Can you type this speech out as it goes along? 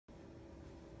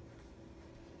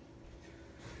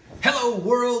Hello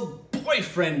world,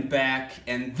 boyfriend back,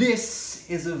 and this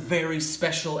is a very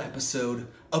special episode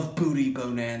of Booty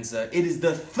Bonanza. It is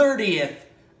the 30th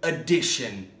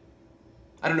edition.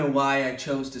 I don't know why I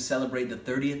chose to celebrate the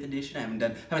 30th edition. I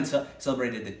haven't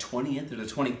celebrated the 20th or the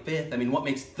 25th. I mean, what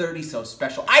makes 30 so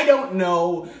special? I don't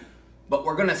know, but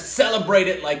we're gonna celebrate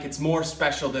it like it's more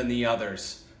special than the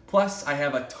others. Plus, I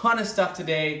have a ton of stuff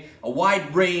today, a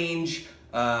wide range,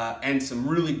 and some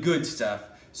really good stuff.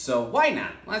 So why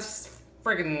not? Let's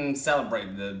friggin'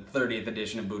 celebrate the 30th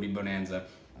edition of Booty Bonanza.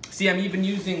 See, I'm even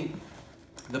using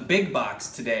the big box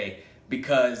today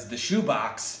because the shoe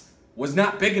box was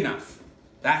not big enough.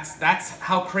 That's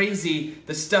how crazy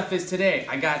the stuff is today.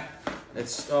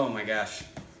 Oh my gosh.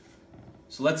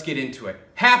 So let's get into it.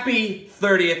 Happy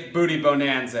 30th Booty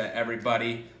Bonanza,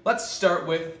 everybody. Let's start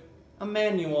with a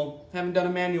manual. Haven't done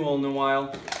a manual in a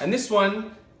while. And this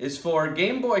one is for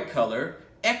Game Boy Color,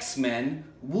 X-Men,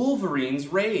 Wolverine's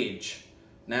Rage.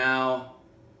 Now,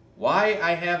 why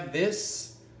I have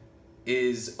this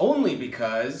is only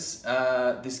because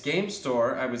this game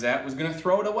store I was at was gonna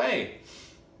throw it away.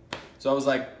 So I was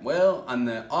like, well, on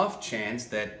the off chance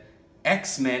that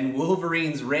X-Men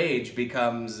Wolverine's Rage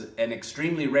becomes an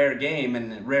extremely rare game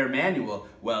and a rare manual,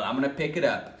 well, I'm gonna pick it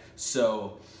up.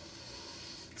 So,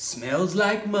 smells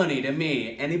like money to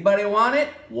me. Anybody want it?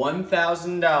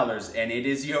 $1,000 and it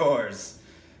is yours.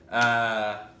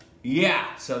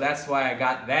 Yeah, so that's why I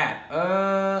got that.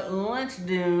 Let's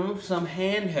do some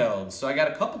handhelds. So I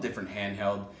got a couple different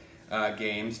handheld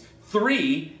games.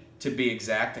 3 to be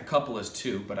exact. A couple is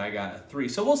 2, but I got a 3.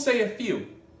 So we'll say a few.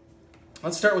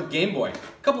 Let's start with Game Boy.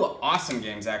 A couple of awesome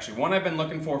games, actually. One I've been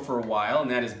looking for a while,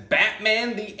 and that is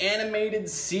Batman the Animated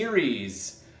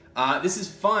Series. This is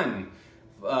fun.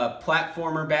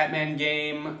 Platformer Batman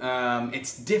game.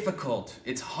 It's difficult.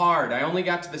 It's hard. I only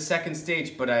got to the second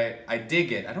stage, but I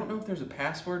dig it. I don't know if there's a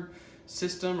password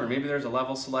system or maybe there's a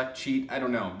level select cheat. I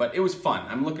don't know, but it was fun.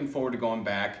 I'm looking forward to going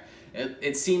back.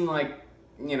 It seemed like,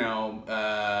 you know,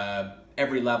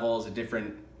 every level is a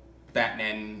different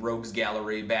Batman rogues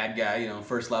gallery bad guy. You know,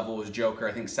 first level was Joker.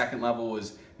 I think second level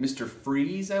was Mr.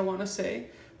 Freeze, I want to say.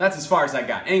 That's as far as I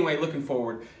got. Anyway, looking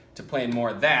forward to playing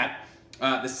more of that.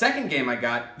 The second game I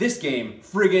got, this game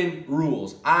friggin'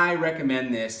 rules. I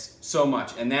recommend this so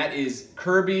much, and that is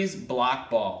Kirby's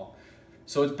Block Ball.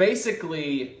 So it's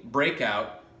basically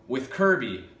Breakout with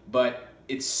Kirby, but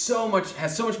it's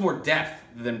has so much more depth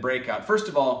than Breakout. First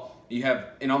of all, you have,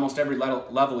 in almost every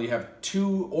level, you have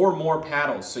 2 or more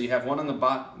paddles. So you have one on the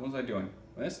bottom. What was I doing?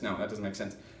 This? No, that doesn't make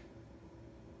sense.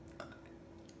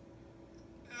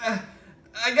 I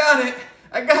got it!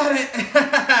 I got it!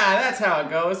 That's how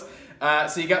it goes.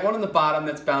 So you got one on the bottom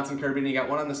that's bouncing Kirby, and you got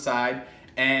one on the side,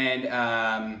 and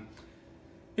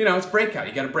you know, it's Breakout.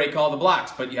 You got to break all the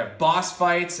blocks, but you have boss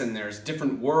fights, and there's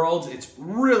different worlds. It's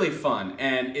really fun,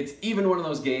 and it's even one of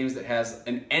those games that has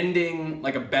an ending,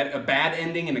 like a bad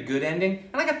ending and a good ending,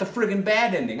 and I got the friggin'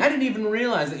 bad ending. I didn't even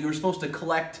realize that you were supposed to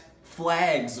collect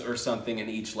flags or something in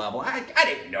each level. I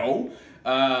didn't know.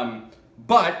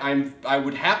 But I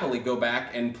would happily go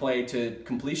back and play to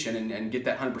completion and get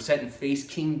that 100% and face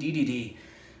King Dedede.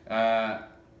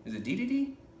 Is it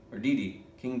Dedede or Dedede?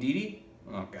 King Dedede?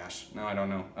 Oh gosh, no, I don't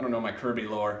know. I don't know my Kirby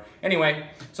lore. Anyway,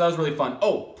 so that was really fun.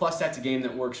 Oh, plus that's a game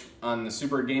that works on the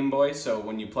Super Game Boy, so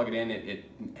when you plug it in,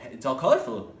 it's all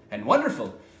colorful and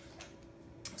wonderful.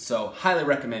 So highly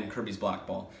recommend Kirby's Block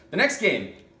Ball. The next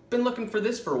game, been looking for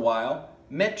this for a while,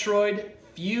 Metroid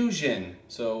Fusion.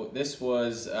 So this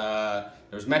was, there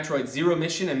was Metroid Zero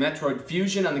Mission and Metroid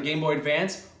Fusion on the Game Boy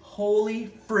Advance.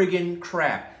 Holy friggin'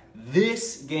 crap.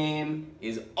 This game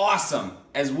is awesome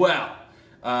as well.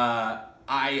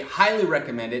 I highly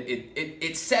recommend it.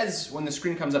 It says when the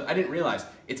screen comes up, I didn't realize,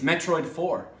 it's Metroid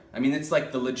 4. I mean, it's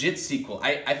like the legit sequel.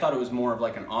 I thought it was more of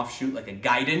like an offshoot, like a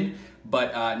Gaiden,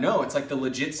 but no, it's like the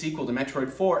legit sequel to Metroid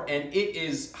 4, and it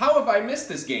is, how have I missed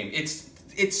this game?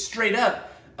 It's straight up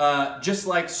just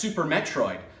like Super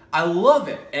Metroid. I love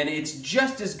it, and it's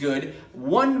just as good.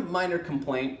 One minor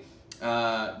complaint,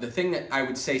 the thing that I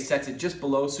would say sets it just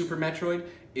below Super Metroid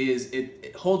is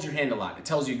it holds your hand a lot. It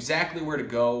tells you exactly where to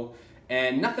go,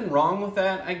 and nothing wrong with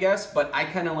that, I guess, but I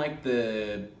kind of like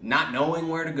the not knowing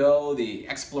where to go, the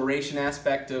exploration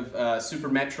aspect of Super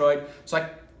Metroid, so I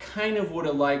kind of would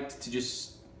have liked to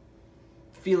just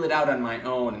feel it out on my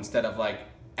own instead of like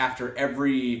after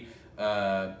every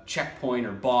checkpoint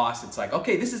or boss, it's like,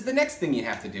 okay, this is the next thing you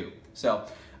have to do. So,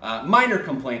 minor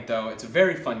complaint though, it's a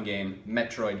very fun game,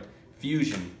 Metroid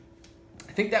Fusion.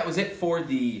 I think that was it for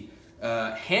the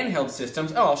handheld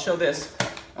systems. Oh, I'll show this.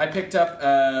 I picked up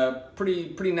a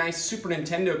pretty nice Super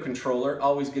Nintendo controller.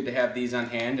 Always good to have these on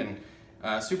hand, and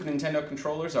Super Nintendo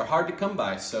controllers are hard to come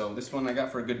by, so this one I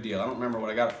got for a good deal. I don't remember what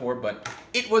I got it for, but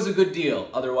it was a good deal.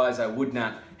 Otherwise, I would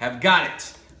not have got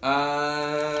it.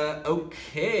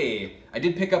 Okay. I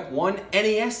did pick up one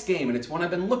NES game, and it's one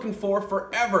I've been looking for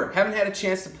forever. Haven't had a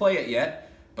chance to play it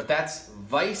yet, but that's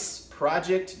Vice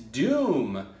Project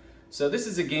Doom. So this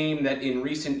is a game that in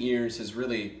recent years has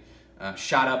really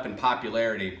shot up in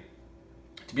popularity.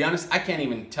 To be honest, I can't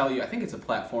even tell you. I think it's a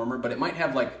platformer, but it might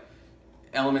have like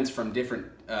elements from different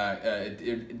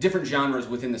different genres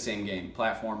within the same game.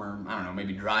 Platformer, I don't know,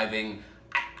 maybe driving.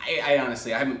 I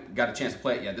honestly, I haven't got a chance to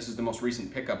play it yet. This is the most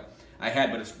recent pickup I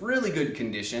had, but it's really good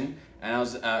condition, and I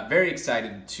was very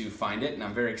excited to find it, and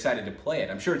I'm very excited to play it.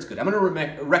 I'm sure it's good. I'm going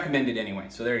to recommend it anyway,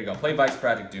 so there you go. Play Vice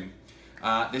Project Doom.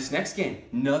 This next game,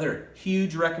 another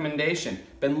huge recommendation.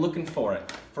 Been looking for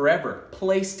it forever.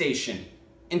 PlayStation.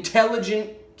 Intelligent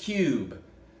Cube.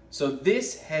 So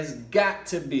this has got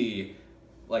to be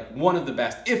like one of the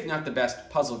best, if not the best,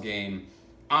 puzzle game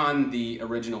on the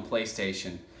original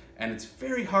PlayStation. And it's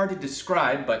very hard to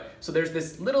describe, but so there's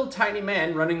this little tiny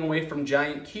man running away from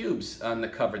giant cubes on the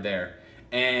cover there.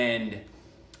 And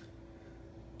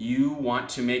you want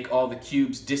to make all the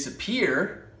cubes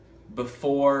disappear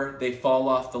before they fall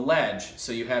off the ledge.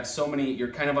 So you have so many,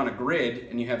 you're kind of on a grid,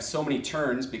 and you have so many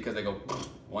turns because they go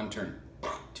one turn,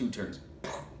 two turns,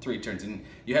 three turns. And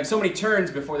you have so many turns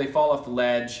before they fall off the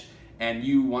ledge, and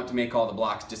you want to make all the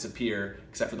blocks disappear,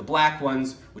 except for the black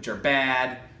ones, which are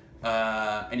bad.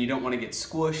 And you don't want to get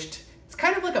squished. It's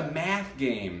kind of like a math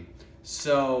game.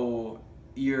 So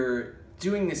you're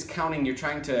doing this counting, you're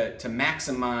trying to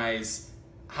maximize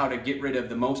how to get rid of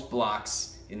the most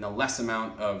blocks in the less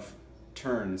amount of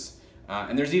turns.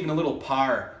 And there's even a little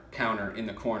par counter in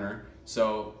the corner.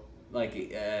 So like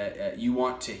you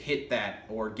want to hit that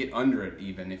or get under it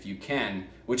even if you can,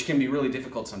 which can be really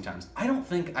difficult sometimes. I don't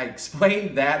think I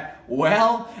explained that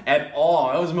well at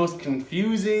all. That was the most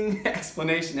confusing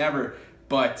explanation ever.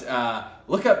 But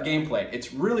look up gameplay.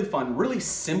 It's really fun, really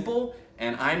simple,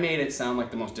 and I made it sound like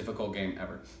the most difficult game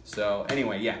ever. So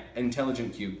anyway, yeah,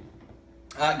 Intelligent Cube.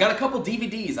 Got a couple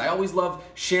DVDs. I always love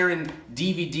sharing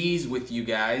DVDs with you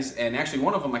guys, and actually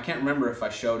one of them I can't remember if I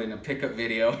showed in a pickup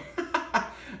video.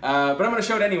 But I'm going to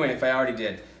show it anyway if I already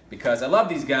did, because I love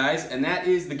these guys, and that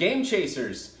is the Game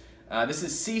Chasers. This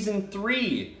is Season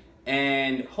 3,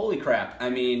 and holy crap, I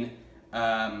mean,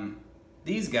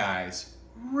 these guys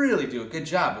really do a good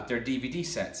job with their DVD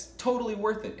sets. Totally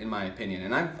worth it, in my opinion,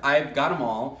 and I've got them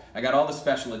all. I got all the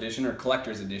Special Edition, or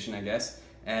Collector's Edition, I guess,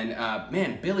 and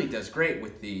man, Billy does great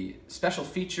with the special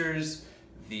features,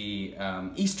 the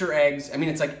Easter eggs. I mean,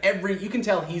 it's like you can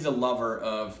tell he's a lover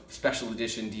of special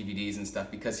edition DVDs and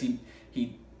stuff, because he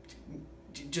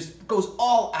just goes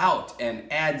all out and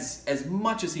adds as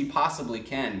much as he possibly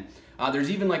can. There's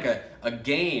even like a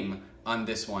game on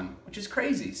this one, which is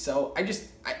crazy. So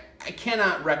I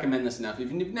cannot recommend this enough.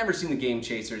 If you've never seen the Game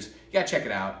Chasers, you gotta check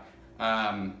it out.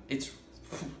 It's,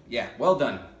 yeah, well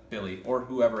done, Billy, or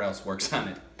whoever else works on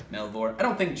it. Melvor. I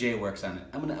don't think Jay works on it.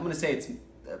 I'm gonna say it's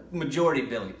majority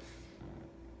Billy.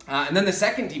 And then the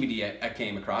second DVD I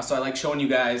came across, so I like showing you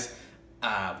guys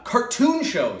cartoon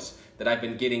shows that I've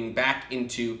been getting back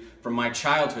into from my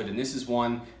childhood, and this is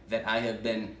one that I have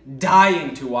been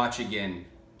dying to watch again.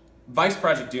 Vice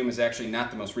Project Doom is actually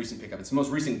not the most recent pickup. It's the most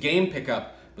recent game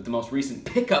pickup, but the most recent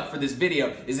pickup for this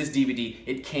video is this DVD.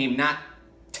 It came not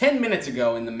 10 minutes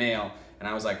ago in the mail, and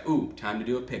I was like, ooh, time to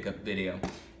do a pickup video.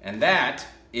 And that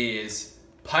is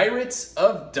Pirates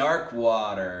of Dark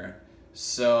Water.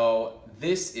 So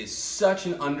this is such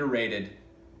an underrated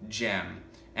gem.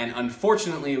 And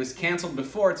unfortunately, it was canceled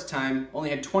before its time, only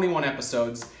had 21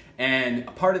 episodes, and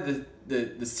a part of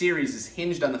the series is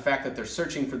hinged on the fact that they're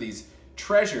searching for these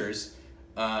treasures.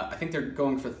 I think they're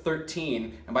going for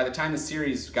 13, and by the time the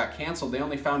series got canceled, they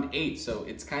only found 8, so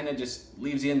it's kind of just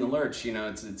leaves you in the lurch, you know,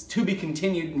 it's to be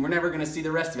continued, and we're never going to see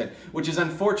the rest of it, which is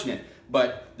unfortunate,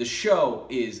 but the show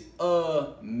is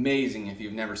amazing if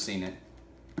you've never seen it.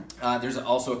 There's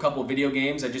also a couple video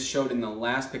games I just showed in the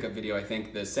last pickup video, I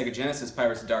think, the Sega Genesis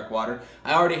Pirates of Dark Water.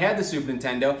 I already had the Super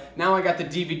Nintendo, now I got the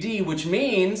DVD, which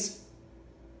means,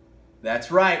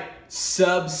 that's right,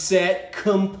 subset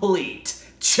complete.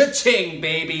 Cha-ching,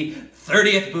 baby!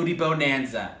 30th Booty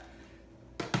Bonanza.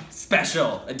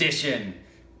 Special edition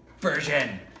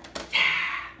version. Yeah!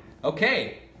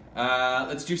 Okay,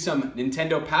 let's do some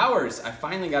Nintendo Powers. I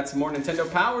finally got some more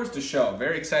Nintendo Powers to show.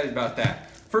 Very excited about that.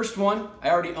 First one, I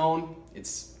already own.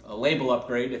 It's a label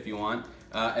upgrade if you want.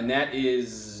 And that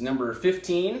is number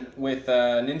 15 with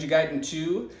Ninja Gaiden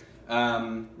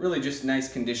 2. Really just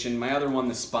nice condition. My other one,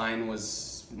 the spine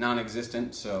was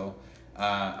non-existent, so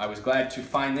I was glad to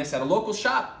find this at a local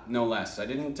shop, no less. I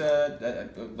didn't,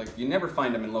 like, you never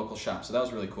find them in local shops, so that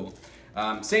was really cool.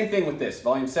 Same thing with this,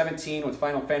 volume 17 with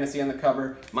Final Fantasy on the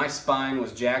cover. My spine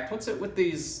was jacked. What's it with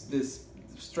these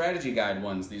strategy guide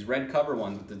ones, these red cover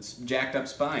ones with this jacked up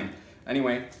spine?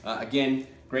 Anyway, again,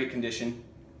 great condition.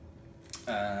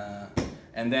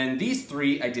 And then these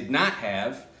three I did not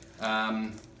have.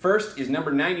 First is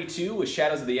number 92 with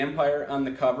Shadows of the Empire on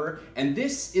the cover. And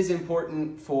this is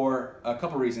important for a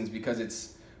couple reasons, because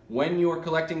it's when you're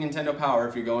collecting Nintendo Power,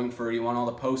 if you're going for, you want all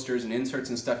the posters and inserts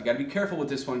and stuff, you gotta be careful with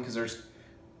this one because there's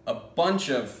a bunch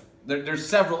of, there's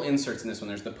several inserts in this one.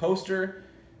 There's the poster,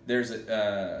 there's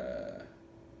a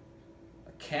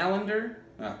calendar.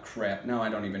 Oh crap, no, I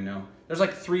don't even know. There's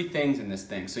like 3 things in this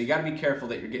thing, so you gotta be careful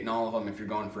that you're getting all of them if you're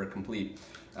going for a complete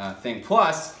thing.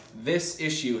 Plus, this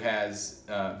issue has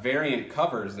variant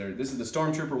covers. This is the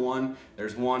Stormtrooper one.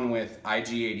 There's one with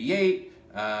IG-88,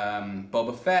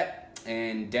 Boba Fett,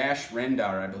 and Dash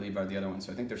Rendar, I believe, are the other ones.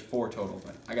 So I think there's 4 total,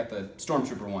 but I got the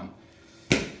Stormtrooper one.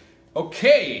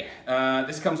 Okay,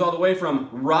 this comes all the way from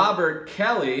Robert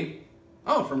Kelly.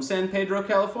 Oh, from San Pedro,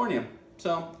 California.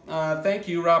 So, thank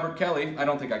you, Robert Kelly. I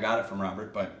don't think I got it from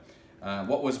Robert, but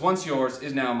what was once yours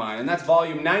is now mine. And that's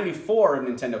volume 94 of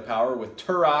Nintendo Power with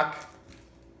Turok,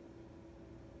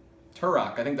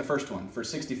 I think the first one, for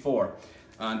 64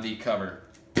 on the cover.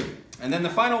 And then the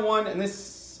final one, and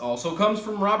this also comes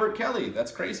from Robert Kelly.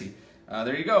 That's crazy.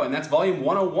 There you go. And that's volume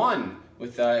 101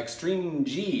 with Extreme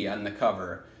G on the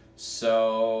cover.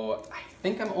 So I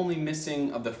think I'm only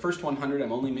missing, of the first 100,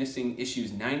 I'm only missing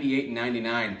issues 98 and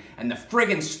 99. And the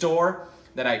friggin' store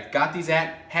that I got these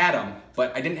at had them,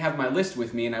 but I didn't have my list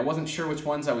with me and I wasn't sure which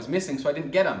ones I was missing, so I didn't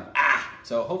get them.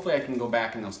 So hopefully I can go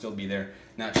back and they'll still be there.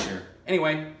 Not sure.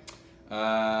 Anyway,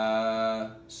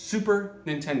 Super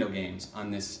Nintendo games on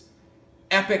this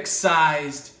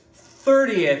epic-sized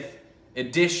 30th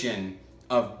edition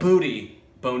of Booty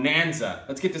Bonanza.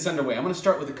 Let's get this underway. I'm going to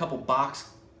start with a couple box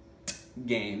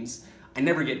games. I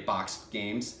never get box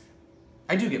games.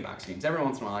 I do get box games. Every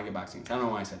once in a while I get box games. I don't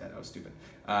know why I said that. That was stupid.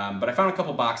 But I found a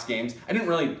couple box games. I didn't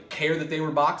really care that they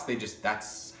were boxed. They just,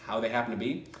 that's how they happen to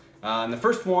be. And the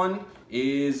first one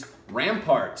is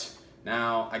Rampart.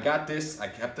 Now, I got this. I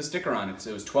kept the sticker on it.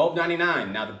 So it was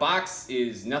 $12.99. Now, the box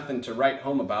is nothing to write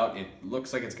home about. It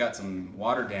looks like it's got some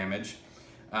water damage.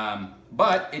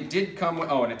 But it did come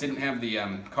with, oh, and it didn't have the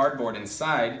cardboard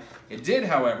inside. It did,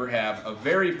 however, have a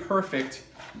very perfect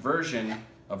version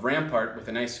of Rampart with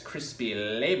a nice crispy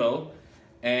label.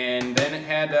 And then it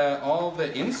had all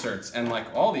the inserts, and like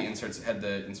all the inserts, it had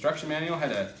the instruction manual,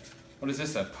 had a, what is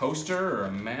this, a poster or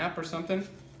a map or something?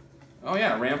 Oh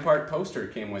yeah, Rampart poster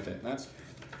came with it.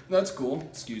 That's cool,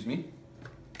 excuse me.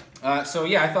 So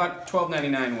yeah, I thought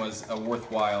 $12.99 was a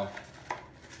worthwhile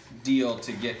deal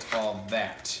to get all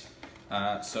that.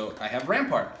 So I have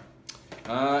Rampart.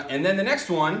 And then the next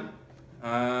one,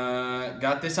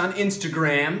 got this on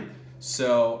Instagram.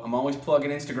 So I'm always plugging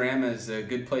Instagram as a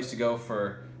good place to go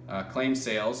for claim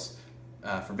sales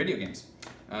for video games.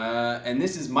 And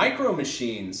this is Micro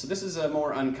Machines. So this is a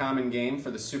more uncommon game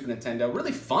for the Super Nintendo.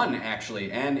 Really fun,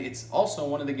 actually. And it's also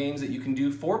one of the games that you can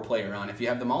do 4-player on if you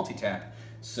have the multi-tap.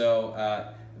 So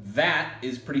that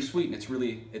is pretty sweet, and it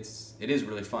is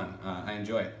really fun. I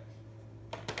enjoy it.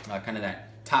 Kind of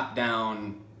that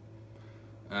top-down.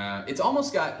 It's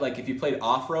almost got, like, if you played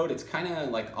off-road, it's kind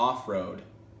of like off-road.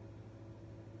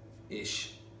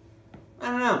 Ish.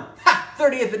 I don't know. Ha!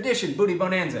 30th edition Booty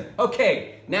Bonanza.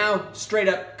 Okay, now straight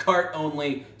up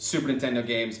cart-only Super Nintendo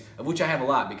games, of which I have a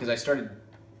lot because I started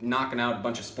knocking out a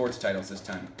bunch of sports titles this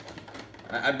time.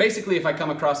 I basically, if I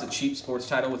come across a cheap sports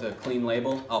title with a clean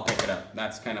label, I'll pick it up.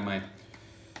 That's kind of my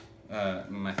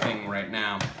my thing right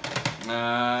now.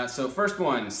 So first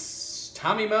one,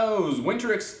 Tommy Moe's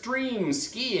Winter Extreme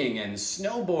Skiing and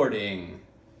Snowboarding.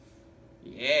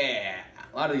 Yeah,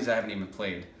 a lot of these I haven't even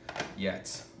played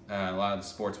yet. A lot of the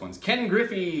sports ones. Ken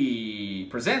Griffey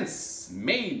presents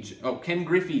Ken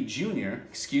Griffey Jr.,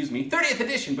 excuse me, 30th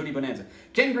edition Booty Bonanza.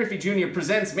 Ken Griffey Jr.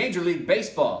 presents Major League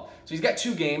Baseball. So he's got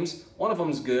 2 games. One of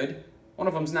them's good, one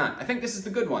of them's not. I think this is the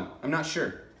good one. I'm not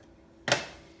sure.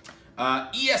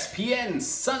 ESPN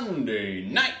Sunday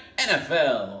Night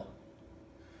NFL.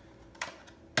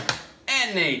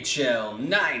 NHL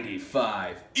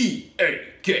 95 EA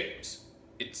Games.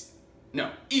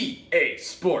 EA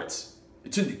Sports.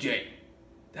 It's in the game.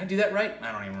 Did I do that right?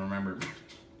 I don't even remember.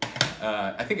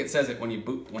 I think it says it when you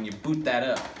boot that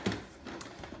up.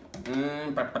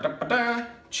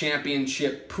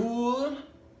 Championship pool.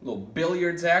 Little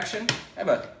billiards action. I have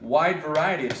a wide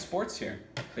variety of sports here.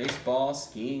 Baseball,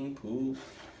 skiing, pool.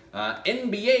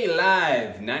 NBA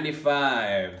Live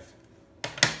 95.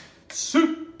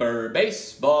 Super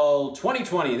Baseball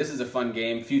 2020. This is a fun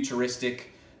game,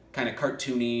 futuristic, kind of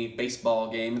cartoony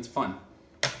baseball game. It's fun.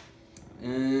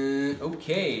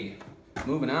 Okay,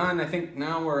 moving on. I think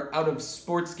now we're out of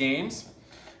sports games.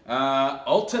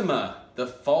 Ultima, The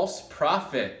False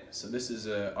Prophet. So this is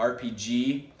a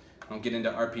RPG. I don't get into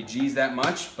RPGs that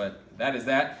much, but that is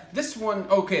that. This one,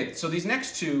 okay, so these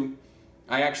next two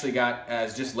I actually got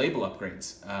as just label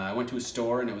upgrades. I went to a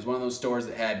store, and it was one of those stores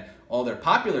that had all their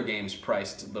popular games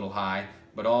priced a little high,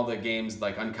 but all the games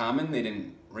like Uncommon they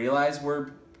didn't realize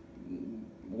were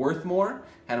worth more,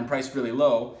 had them priced really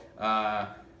low,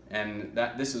 and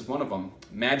this is one of them.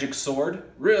 Magic Sword,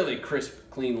 really crisp,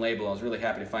 clean label. I was really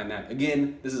happy to find that.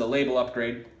 Again, this is a label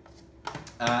upgrade.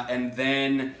 And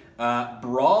then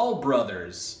Brawl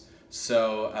Brothers.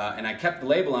 So, and I kept the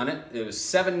label on it. It was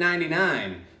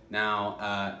 $7.99.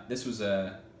 Now, this was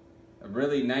a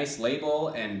really nice label,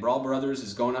 and Brawl Brothers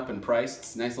is going up in price.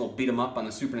 It's a nice little beat 'em up on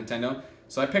the Super Nintendo.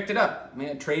 So I picked it up. I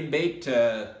mean, trade bait,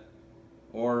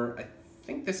 or I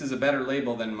think this is a better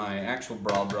label than my actual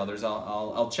Brawl Brothers.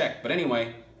 I'll check. But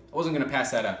anyway, I wasn't going to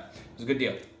pass that up. It was a good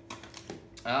deal.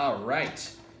 All right.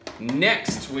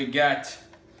 Next, we got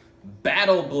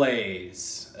Battle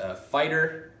Blaze.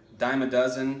 Fighter, dime a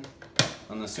dozen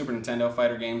on the Super Nintendo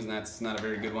fighter games, and that's not a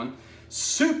very good one.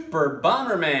 Super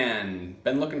Bomberman.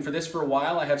 Been looking for this for a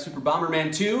while. I have Super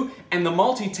Bomberman 2 and the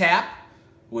multi-tap,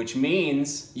 which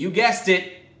means, you guessed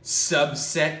it,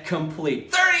 subset complete.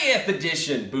 30th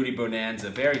edition Booty Bonanza.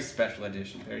 Very special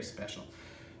edition. Very special.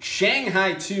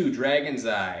 Shanghai 2 Dragon's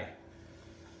Eye.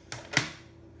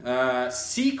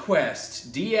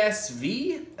 Sequest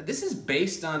DSV. This is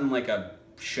based on like a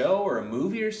show or a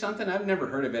movie or something. I've never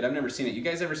heard of it. I've never seen it. You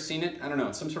guys ever seen it? I don't know.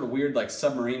 It's some sort of weird like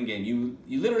submarine game.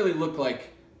 You literally look like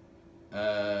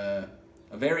a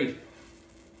very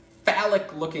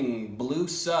phallic looking blue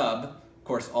sub. Of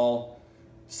course, all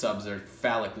subs are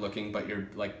phallic looking, but you're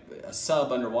like a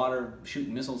sub underwater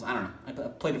shooting missiles. I don't know. I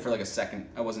played it for like a second.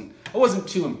 I wasn't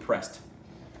too impressed.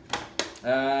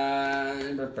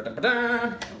 Okay,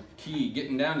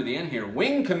 getting down to the end here.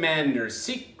 Wing Commander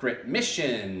Secret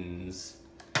Missions.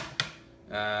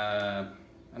 I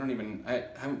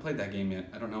haven't played that game yet.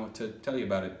 I don't know what to tell you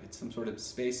about it. It's some sort of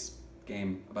space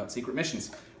game about secret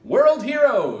missions. World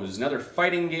Heroes, another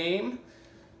fighting game.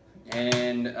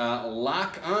 And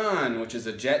Lock On, which is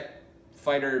a jet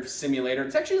fighter simulator.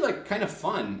 It's actually like kind of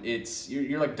fun.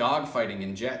 You're like dog fighting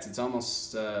in jets. It's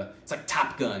almost it's like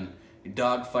Top Gun. You're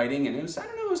dog fighting, and it was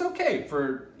okay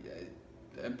for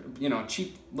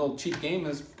little cheap game. It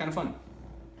was kind of fun.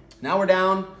 Now we're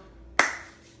down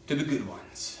to the good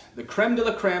ones. The creme de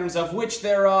la cremes, of which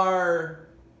there are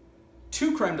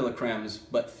 2 creme de la cremes,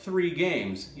 but 3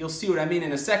 games. You'll see what I mean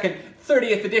in a second.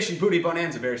 30th edition Booty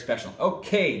Bonanza, very special.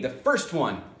 Okay, the first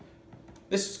one.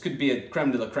 This could be a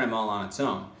creme de la creme all on its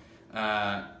own.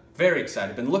 Very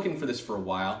excited. Been looking for this for a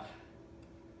while.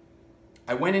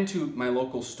 I went into my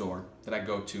local store that I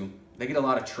go to. They get a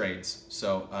lot of trades,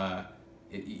 so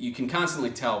you can constantly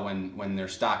tell when their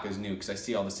stock is new, because I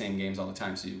see all the same games all the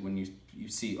time. So when you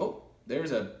see, oh,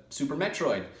 there's a Super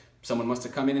Metroid, someone must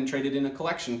have come in and traded in a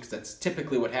collection, because that's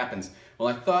typically what happens. Well,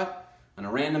 I thought on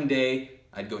a random day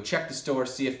I'd go check the store,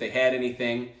 see if they had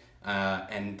anything,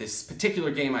 and this particular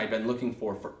game I'd been looking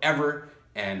for forever,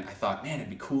 and I thought, man, it'd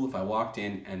be cool if I walked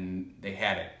in and they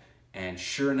had it. And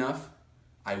sure enough,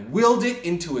 I willed it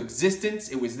into existence.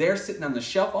 It was there sitting on the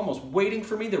shelf, almost waiting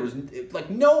for me. There was like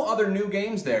no other new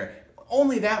games there.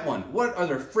 Only that one. What are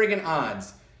the friggin'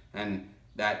 odds? And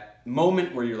that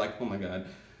moment where you're like, oh my God,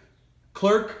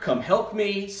 clerk, come help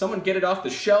me. Someone get it off the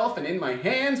shelf and in my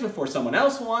hands before someone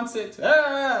else wants it.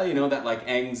 You know, that like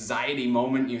anxiety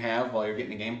moment you have while you're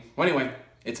getting a game. Well, anyway,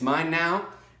 it's mine now,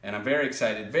 and I'm very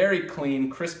excited. Very clean,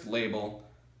 crisp label,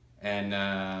 and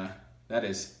that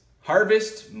is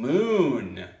Harvest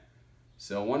Moon.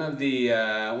 So one of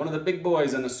the big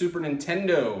boys on the Super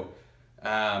Nintendo.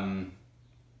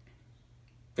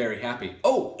 Very happy.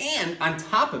 Oh, and on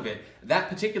top of it, that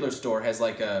particular store has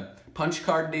like a punch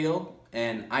card deal,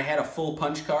 and I had a full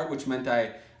punch card, which meant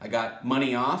I got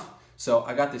money off. So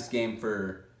I got this game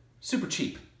for super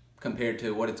cheap compared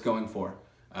to what it's going for.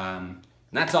 And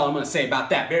that's all I'm going to say about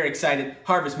that. Very excited.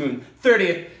 Harvest Moon,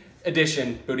 30th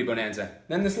edition Booty Bonanza.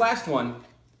 Then this last one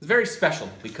is very special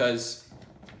because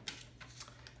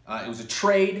it was a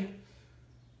trade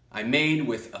I made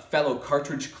with a fellow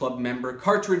Cartridge Club member,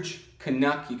 Cartridge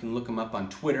Canuck. You can look him up on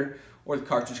Twitter, or the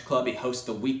Cartridge Club. He hosts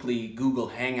the weekly Google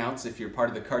Hangouts if you're part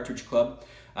of the Cartridge Club.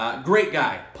 Great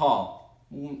guy, Paul.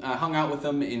 Hung out with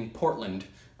him in Portland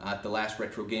at the last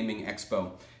Retro Gaming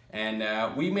Expo.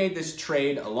 And we made this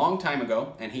trade a long time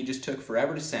ago, and he just took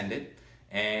forever to send it.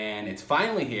 and it's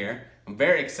finally here. I'm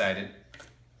very excited.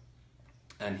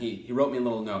 And he wrote me a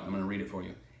little note. I'm going to read it for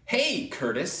you. Hey,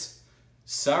 Curtis.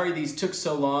 Sorry these took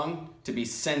so long to be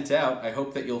sent out. I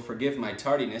hope that you'll forgive my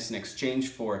tardiness in exchange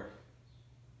for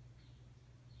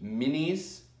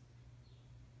minis.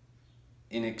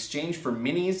 In exchange for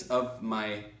minis of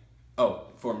my... Oh,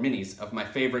 for minis of my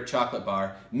favorite chocolate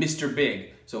bar, Mr.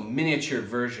 Big. So miniature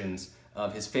versions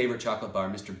of his favorite chocolate bar,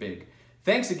 Mr. Big.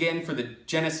 Thanks again for the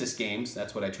Genesis games.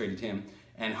 That's what I traded him.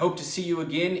 And hope to see you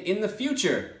again in the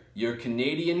future. Your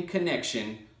Canadian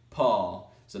connection,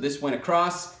 Paul. So this went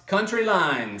across country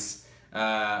lines.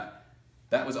 That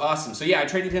was awesome. So yeah, I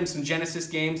traded him some Genesis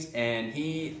games, and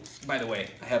he, by the way,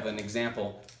 I have an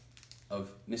example of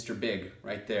Mr. Big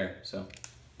right there. So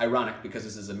ironic because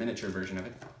this is a miniature version of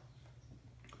it.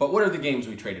 But what are the games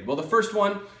we traded? Well, the first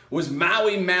one was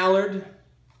Maui Mallard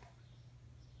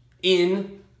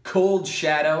in Cold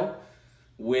Shadow,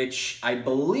 which I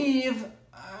believe,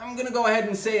 I'm gonna go ahead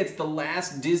and say it's the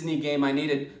last Disney game I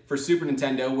needed for Super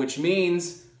Nintendo, which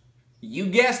means, you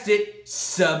guessed it,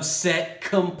 subset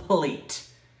complete.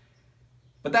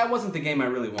 But that wasn't the game I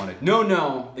really wanted.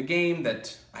 No, the game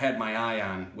that I had my eye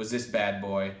on was this bad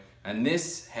boy, and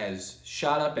this has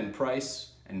shot up in price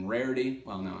and rarity.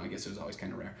 Well, no, I guess it was always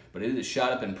kind of rare, but it has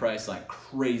shot up in price like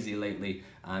crazy lately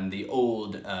on the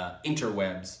old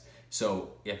interwebs.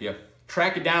 So if you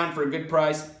track it down for a good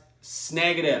price,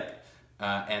 snag it up.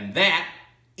 And that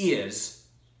is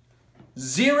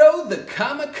Zero the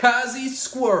Kamikaze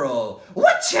Squirrel.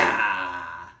 Whatcha!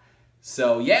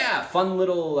 So yeah, fun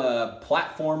little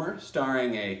platformer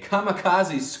starring a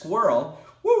kamikaze squirrel.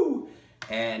 Woo!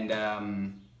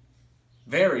 And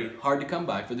very hard to come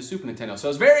by for the Super Nintendo. So I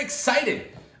was very excited.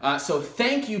 So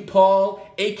thank you, Paul,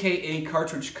 aka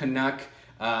Cartridge Canuck.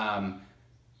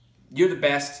 You're the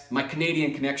best, my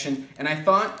Canadian connection. And I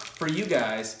thought for you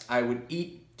guys, I would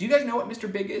eat. Do you guys know what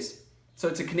Mr. Big is? So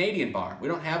it's a Canadian bar. We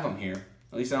don't have them here.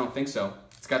 At least I don't think so.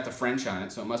 It's got the French on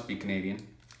it, so it must be Canadian.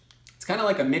 It's kind of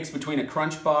like a mix between a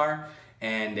Crunch Bar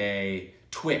and a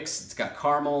Twix. It's got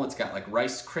caramel, it's got like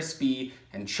Rice Krispie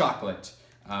and chocolate.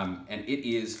 And it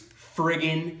is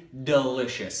friggin'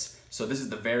 delicious. So this is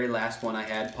the very last one I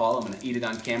had, Paul. I'm gonna eat it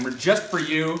on camera just for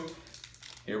you.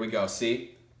 Here we go,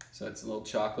 see? So it's a little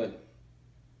chocolate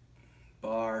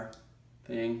bar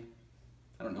thing.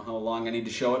 I don't know how long I need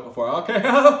to show it before, okay.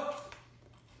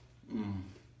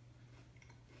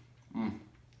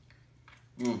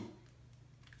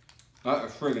 That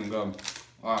is friggin' good.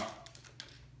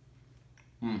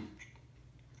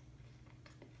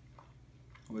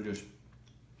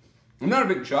 I'm not a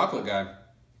big chocolate guy.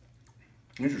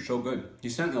 These are so good. He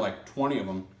sent me like 20 of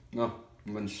them. No,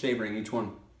 I've been savoring each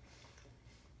one.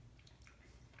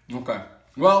 Okay.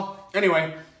 Well,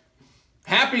 anyway,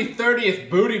 happy 30th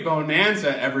Booty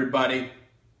Bonanza, everybody.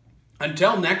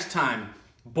 Until next time,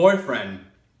 boyfriend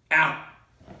out.